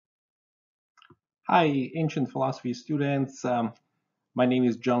Hi, ancient philosophy students. My name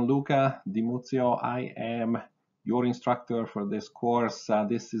is Gianluca Di Muzio. I am your instructor for this course.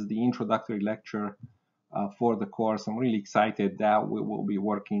 This is the introductory lecture for the course. I'm really excited that we will be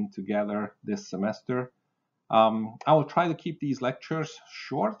working together this semester. I will try to keep these lectures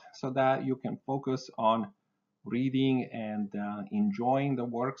short so that you can focus on reading and enjoying the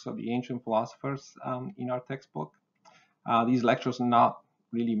works of the ancient philosophers in our textbook. These lectures are not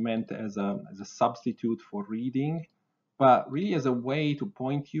really meant as a substitute for reading, but really as a way to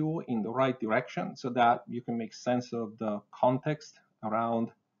point you in the right direction so that you can make sense of the context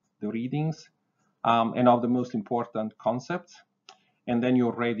around the readings and of the most important concepts. And then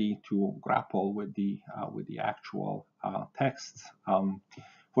you're ready to grapple with the actual texts.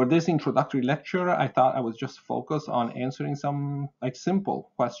 For this introductory lecture, I thought I would just focus on answering some simple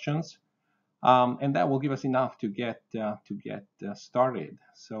questions and that will give us enough to get started.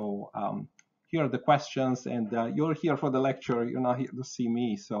 So here are the questions, and you're here for the lecture. You're not here to see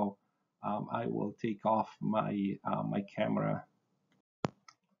me, so I will take off my camera.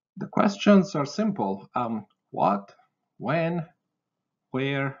 The questions are simple: what, when,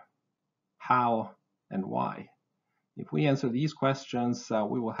 where, how, and why. If we answer these questions,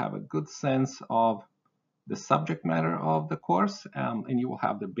 we will have a good sense of the subject matter of the course, and you will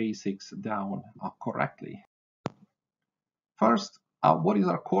have the basics down correctly. First, what is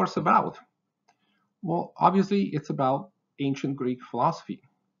our course about? Well, obviously, it's about ancient Greek philosophy.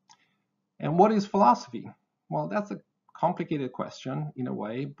 And what is philosophy? Well, that's a complicated question in a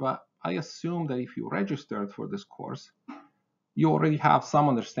way, but I assume that if you registered for this course, you already have some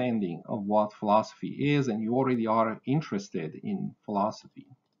understanding of what philosophy is and you already are interested in philosophy.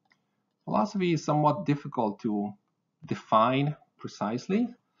 Philosophy is somewhat difficult to define precisely,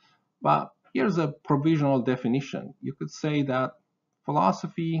 but here's a provisional definition. You could say that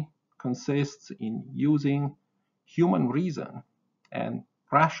philosophy consists in using human reason and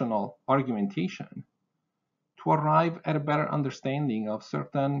rational argumentation to arrive at a better understanding of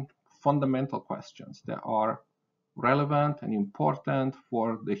certain fundamental questions that are relevant and important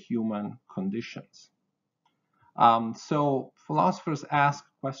for the human conditions. So philosophers ask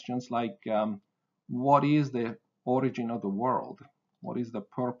questions like, what is the origin of the world? What is the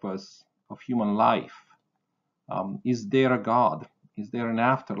purpose of human life? Is there a God? Is there an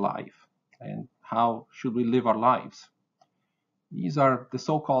afterlife? And how should we live our lives? These are the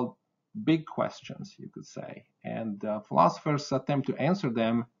so-called big questions, you could say. And philosophers attempt to answer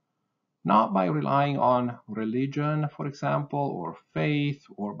them not by relying on religion, for example, or faith,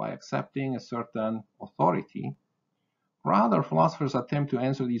 or by accepting a certain authority. Rather, philosophers attempt to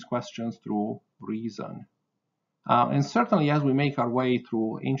answer these questions through reason. And certainly, as we make our way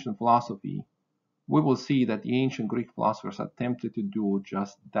through ancient philosophy, we will see that the ancient Greek philosophers attempted to do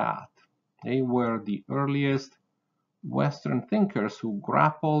just that. They were the earliest Western thinkers who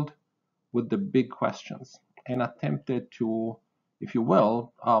grappled with the big questions and attempted to, if you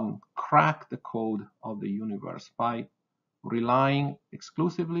will, crack the code of the universe by relying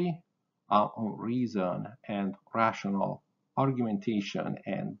exclusively on reason and rational argumentation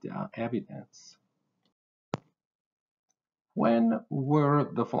and evidence. When were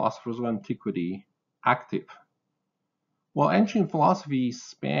the philosophers of antiquity active? Well, ancient philosophy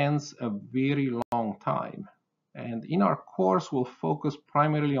spans a very long time. And in our course, we'll focus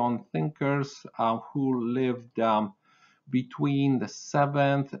primarily on thinkers who lived between the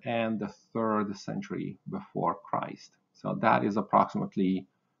 7th and the 3rd century before Christ. So that is approximately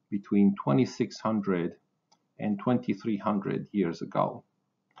between 2600 and 2300 years ago.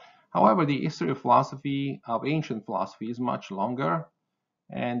 However, the history of philosophy, of ancient philosophy, is much longer,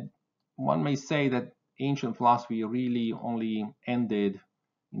 and one may say that ancient philosophy really only ended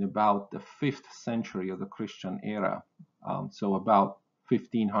in about the 5th century of the Christian era, so about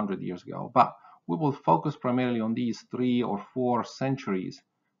 1500 years ago. But we will focus primarily on these 3 or 4 centuries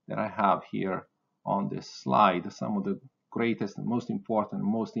that I have here on this slide, some of the greatest and most important,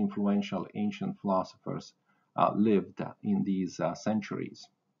 most influential ancient philosophers lived in these centuries.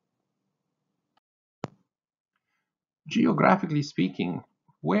 Geographically speaking,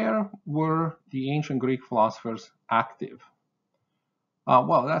 where were the ancient Greek philosophers active?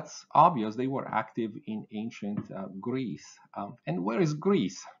 Well, that's obvious. They were active in ancient Greece. And where is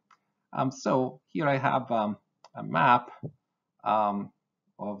Greece? So here I have a map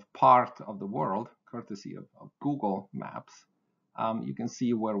of part of the world, courtesy of Google Maps. You can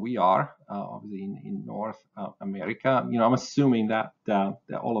see where we are, obviously in North America. I'm assuming that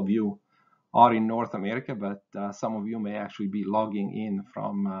all of you are in North America, but some of you may actually be logging in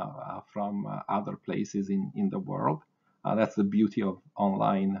from other places in the world. That's the beauty of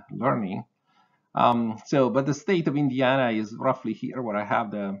online learning. But the state of Indiana is roughly here where I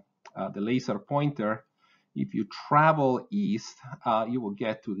have the laser pointer. If you travel east, you will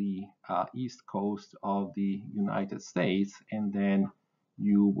get to the east coast of the United States, and then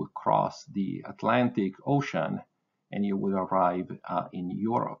you will cross the Atlantic Ocean, and you will arrive in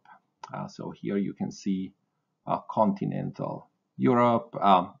Europe. So here you can see continental Europe.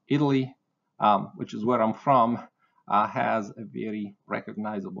 Italy, which is where I'm from, has a very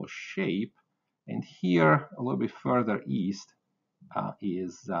recognizable shape. And here, a little bit further east,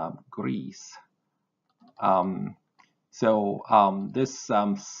 is Greece. This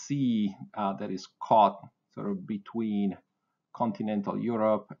sea that is caught sort of between continental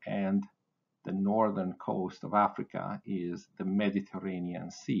Europe and the northern coast of Africa is the Mediterranean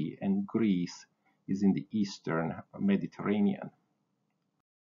Sea, and Greece is in the eastern Mediterranean.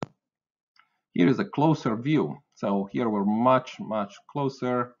 Here is a closer view. So here we're much, much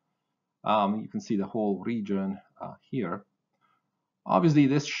closer. You can see the whole region here. Obviously,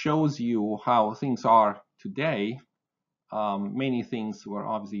 this shows you how things are today. Many things were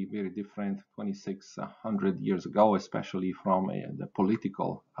obviously very different 2,600 years ago, especially from the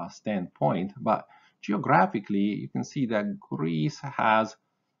political standpoint. But geographically, you can see that Greece has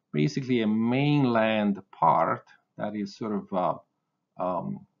basically a mainland part that is sort of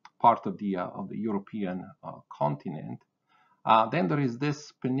part of the European continent. Then there is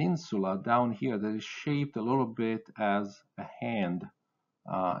this peninsula down here that is shaped a little bit as a hand,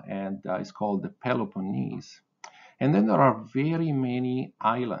 and it's called the Peloponnese. And then there are very many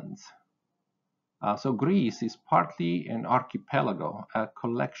islands. So Greece is partly an archipelago, a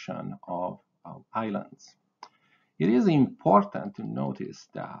collection of islands. It is important to notice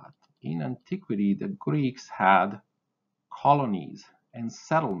that in antiquity, the Greeks had colonies and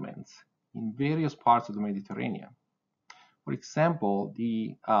settlements in various parts of the Mediterranean. For example,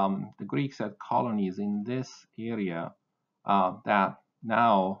 the Greeks had colonies in this area that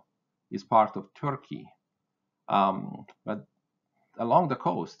now is part of Turkey. But along the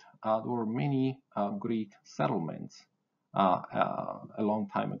coast, there were many Greek settlements a long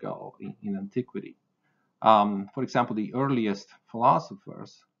time ago in antiquity. For example, the earliest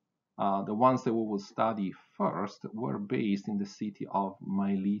philosophers, the ones that we will study first, were based in the city of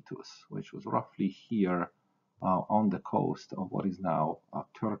Miletus, which was roughly here on the coast of what is now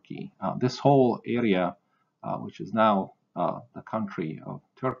Turkey. This whole area, which is now the country of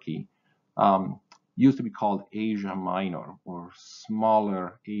Turkey, used to be called Asia Minor, or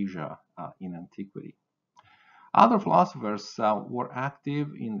Smaller Asia in antiquity. Other philosophers were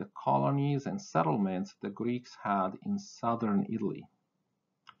active in the colonies and settlements the Greeks had in southern Italy.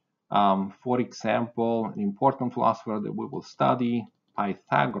 For example, an important philosopher that we will study,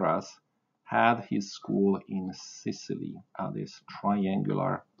 Pythagoras, had his school in Sicily, this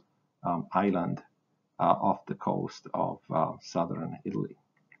triangular island off the coast of southern Italy.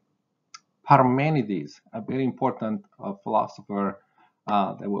 Parmenides, a very important philosopher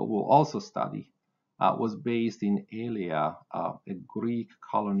that we will also study, was based in Elea, a Greek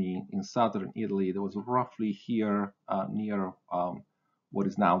colony in southern Italy that was roughly here near what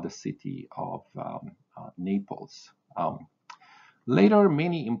is now the city of Naples. Later,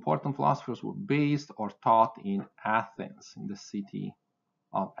 many important philosophers were based or taught in Athens, in the city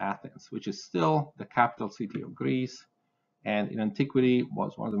of Athens, which is still the capital city of Greece, and in antiquity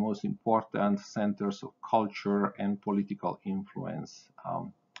was one of the most important centers of culture and political influence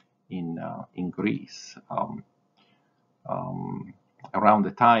in Greece. Around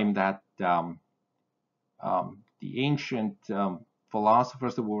the time that the ancient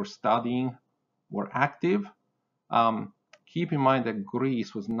philosophers that we were studying were active, keep in mind that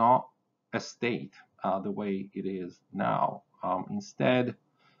Greece was not a state the way it is now. Instead,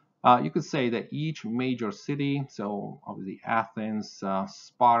 you could say that each major city, so obviously Athens,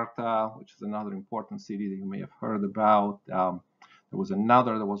 Sparta, which is another important city that you may have heard about. There was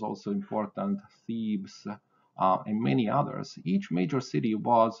another that was also important, Thebes, and many others. Each major city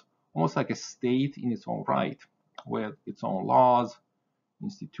was almost like a state in its own right, with its own laws,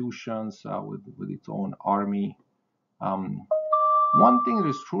 institutions, with its own army. One thing that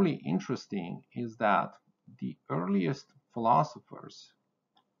is truly interesting is that the earliest philosophers,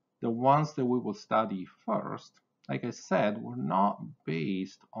 the ones that we will study first, like I said, were not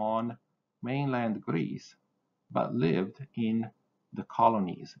based on mainland Greece, but lived in the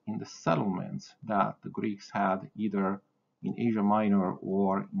colonies, in the settlements that the Greeks had either in Asia Minor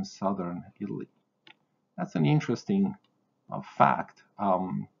or in southern Italy. That's an interesting fact.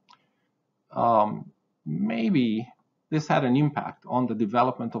 Maybe this had an impact on the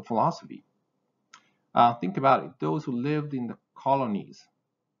development of philosophy. Think about it. Those who lived in the colonies,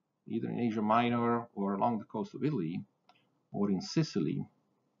 either in Asia Minor or along the coast of Italy or in Sicily,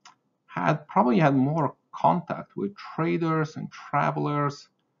 had probably had more contact with traders and travelers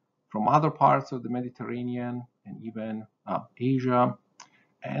from other parts of the Mediterranean and even Asia.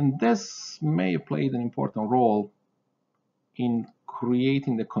 And this may have played an important role in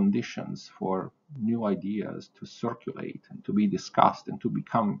creating the conditions for new ideas to circulate and to be discussed and to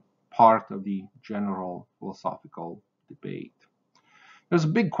become part of the general philosophical debate. There's a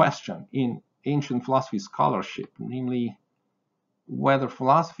big question in ancient philosophy scholarship, namely whether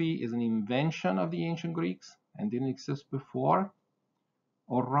philosophy is an invention of the ancient Greeks and didn't exist before,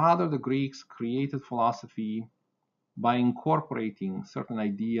 or rather the Greeks created philosophy by incorporating certain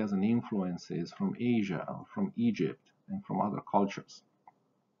ideas and influences from Asia, from Egypt, and from other cultures.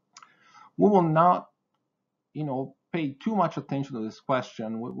 We will not, pay too much attention to this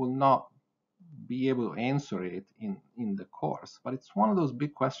question. We will not be able to answer it in the course, but it's one of those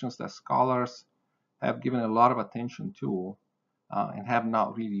big questions that scholars have given a lot of attention to and have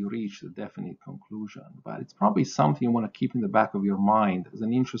not really reached a definite conclusion. But it's probably something you want to keep in the back of your mind as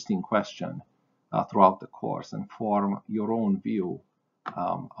an interesting question throughout the course and form your own view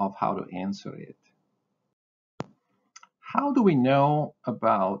of how to answer it. How do we know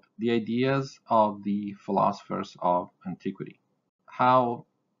about the ideas of the philosophers of antiquity? How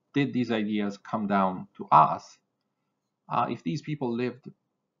did these ideas come down to us if these people lived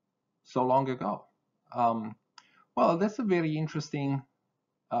so long ago? Well, that's a very interesting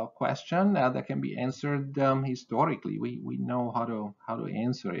question that can be answered historically. We know how to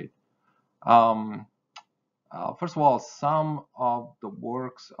answer it. First of all, some of the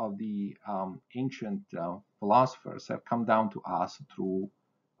works of the ancient philosophers have come down to us through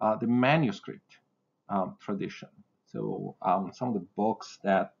the manuscript tradition. So some of the books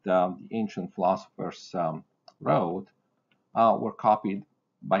that the ancient philosophers wrote were copied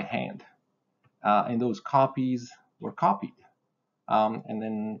by hand. And those copies were copied. And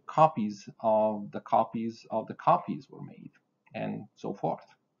then copies of the copies of the copies were made, and so forth,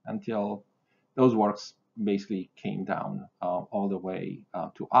 until those works basically came down all the way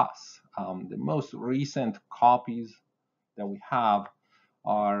to us. The most recent copies that we have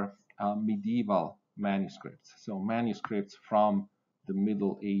are medieval manuscripts, so manuscripts from the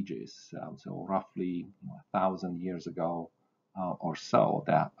Middle Ages, so roughly 1,000 years ago or so,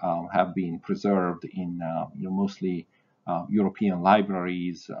 that have been preserved in mostly European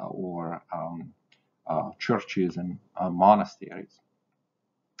libraries or churches and monasteries.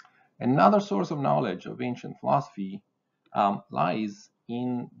 Another source of knowledge of ancient philosophy lies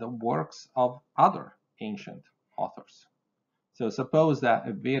in the works of other ancient authors. So suppose that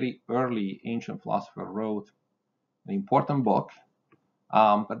a very early ancient philosopher wrote an important book,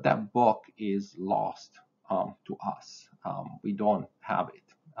 but that book is lost to us. We don't have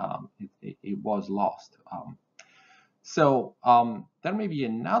it. It was lost. So there may be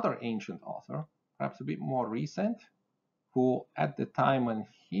another ancient author, perhaps a bit more recent, who at the time when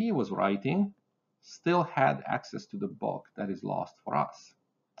he was writing still had access to the book that is lost for us.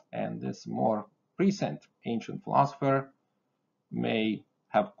 And this more recent ancient philosopher may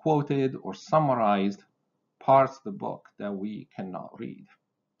have quoted or summarized parts of the book that we cannot read.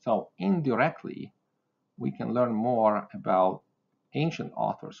 So indirectly, we can learn more about ancient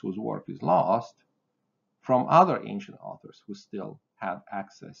authors whose work is lost from other ancient authors who still have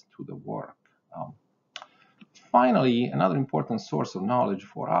access to the work. Finally, another important source of knowledge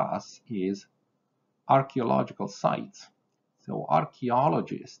for us is archaeological sites. So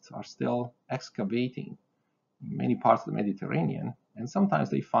archaeologists are still excavating in many parts of the Mediterranean, and sometimes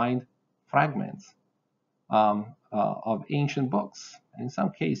they find fragments of ancient books. And in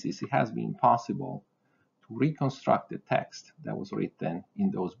some cases, it has been possible to reconstruct the text that was written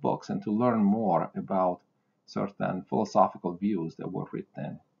in those books and to learn more about certain philosophical views that were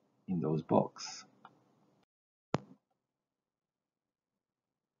written in those books.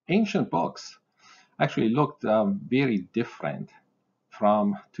 Ancient books actually looked very different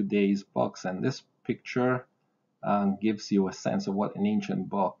from today's books, and this picture gives you a sense of what an ancient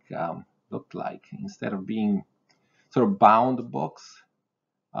book looked like. Instead of being sort of bound books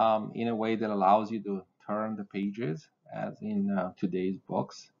in a way that allows you to turn the pages, as in today's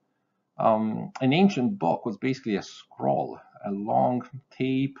books, an ancient book was basically a scroll, a long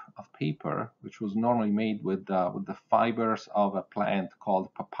tape of paper, which was normally made with the fibers of a plant called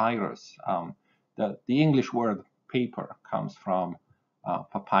papyrus. The English word paper comes from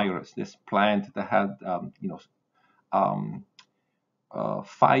papyrus, this plant that had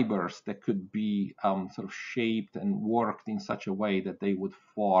fibers that could be sort of shaped and worked in such a way that they would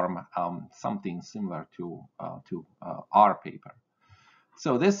form something similar to our paper.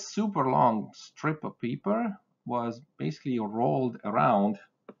 So this super long strip of paper was basically rolled around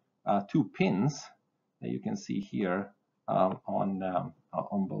two pins that you can see here on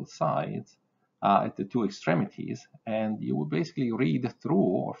both sides at the two extremities, and you would basically read through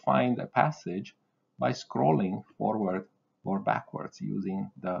or find a passage by scrolling forward or backwards using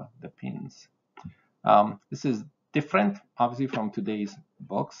the pins. This is different, obviously, from today's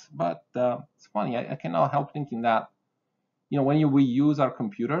books, but it's funny. I cannot help thinking that, when we use our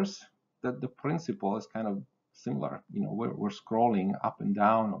computers, that the principle is kind of similar. We're scrolling up and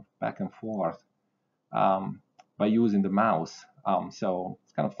down or back and forth by using the mouse. So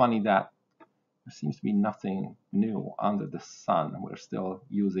it's kind of funny that there seems to be nothing new under the sun. We're still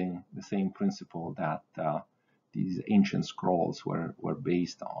using the same principle that these ancient scrolls were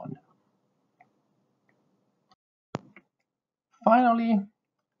based on. Finally,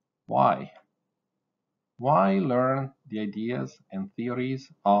 why? Why learn the ideas and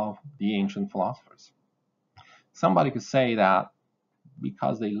theories of the ancient philosophers? Somebody could say that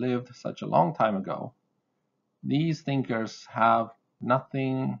because they lived such a long time ago, these thinkers have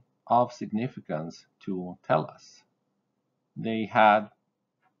nothing of significance to tell us. They had,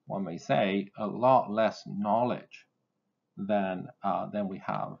 one may say, a lot less knowledge than we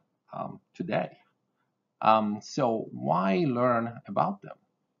have today. So why learn about them?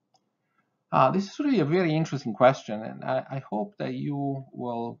 This is really a very interesting question, and I hope that you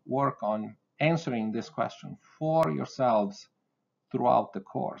will work on answering this question for yourselves throughout the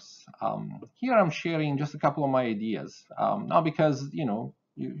course. Here I'm sharing just a couple of my ideas, not because you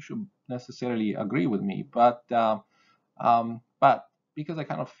should necessarily agree with me, but because I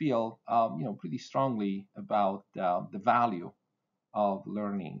kind of feel pretty strongly about the value of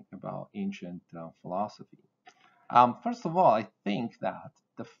learning about ancient philosophy. First of all, I think that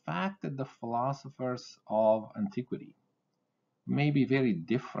the fact that the philosophers of antiquity may be very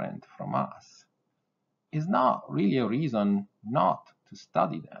different from us is not really a reason not to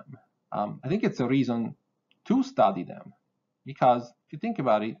study them. I think it's a reason to study them, because if you think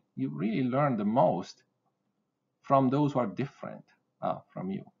about it, you really learn the most from those who are different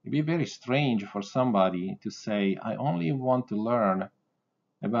from you. It'd be very strange for somebody to say, I only want to learn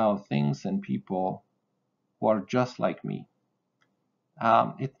about things and people who are just like me.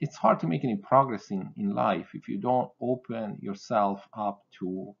 It's hard to make any progress in life if you don't open yourself up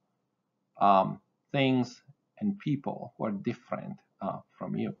to things and people who are different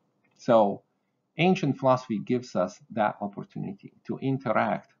from you. So ancient philosophy gives us that opportunity to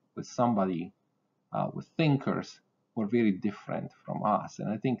interact with somebody, with thinkers who are very different from us. And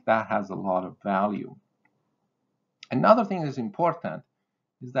I think that has a lot of value. Another thing that's important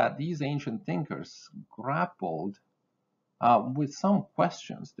is that these ancient thinkers grappled with some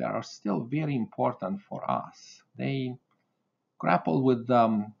questions that are still very important for us. They grappled with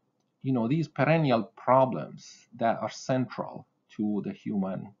these perennial problems that are central to the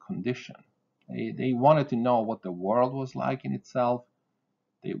human condition. They wanted to know what the world was like in itself.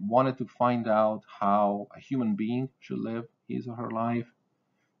 They wanted to find out how a human being should live his or her life.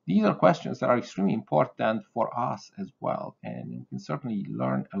 These are questions that are extremely important for us as well, and we can certainly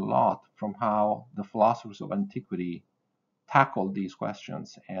learn a lot from how the philosophers of antiquity tackled these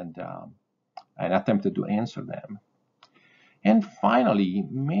questions and attempted to answer them. And finally,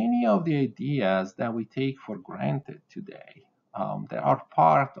 many of the ideas that we take for granted today, that are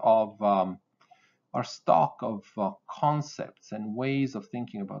part of our stock of concepts and ways of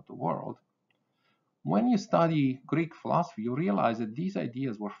thinking about the world, when you study Greek philosophy, you realize that these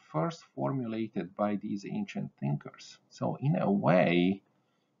ideas were first formulated by these ancient thinkers. So in a way,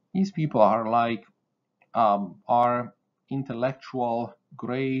 these people are like our intellectual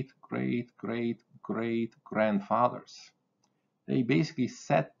great, great, great, great grandfathers. They basically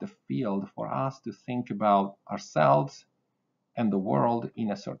set the field for us to think about ourselves and the world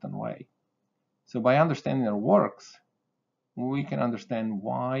in a certain way. So by understanding their works, we can understand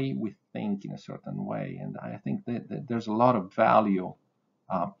why we think in a certain way. And I think that there's a lot of value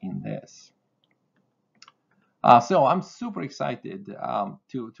in this. So I'm super excited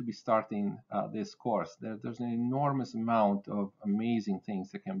to be starting this course. There's an enormous amount of amazing things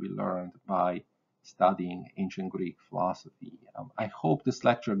that can be learned by studying ancient Greek philosophy. I hope this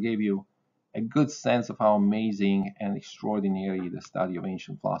lecture gave you a good sense of how amazing and extraordinary the study of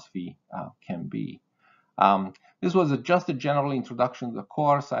ancient philosophy can be. This was just a general introduction to the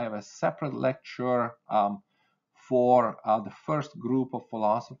course. I have a separate lecture for the first group of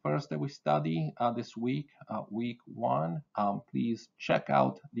philosophers that we study this week, week 1. Please check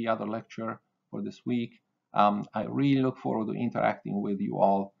out the other lecture for this week. I really look forward to interacting with you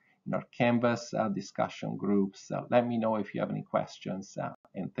all in our Canvas discussion groups. Let me know if you have any questions.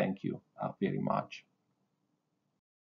 and thank you very much.